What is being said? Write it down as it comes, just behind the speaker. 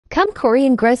Come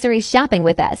Korean grocery shopping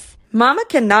with us. Mama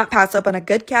cannot pass up on a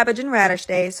good cabbage and radish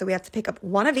day, so we have to pick up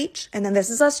one of each. And then this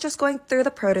is us just going through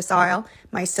the produce aisle.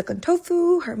 My silken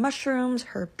tofu, her mushrooms,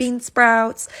 her bean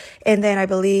sprouts. And then I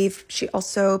believe she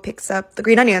also picks up the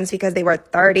green onions because they were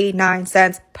 39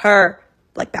 cents per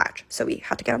batch. So we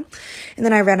had to get them. And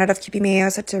then I ran out of Kewpie mayo,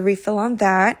 so I had to refill on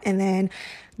that. And then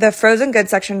the frozen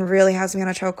goods section really has me on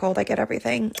a chokehold. I get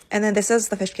everything. And then this is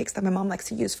the fish cakes that my mom likes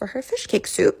to use for her fish cake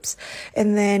soups.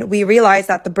 And then we realized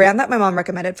that the brand that my mom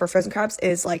recommended for frozen crabs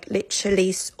is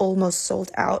literally almost sold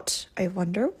out. I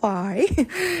wonder why.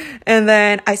 And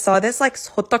then I saw this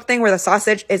hotdog thing where the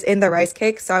sausage is in the rice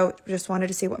cake. So I just wanted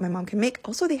to see what my mom can make.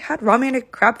 Also, they had ramen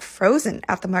and crab frozen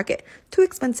at the market. Too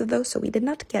expensive though, so we did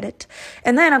not get it.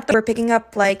 And then we're picking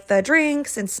up the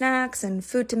drinks and snacks and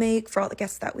food to make for all the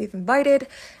guests that we've invited.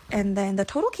 And then the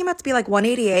total came out to be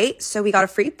 $188. So we got a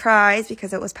free prize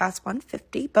because it was past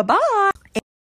 $150. Bye-bye.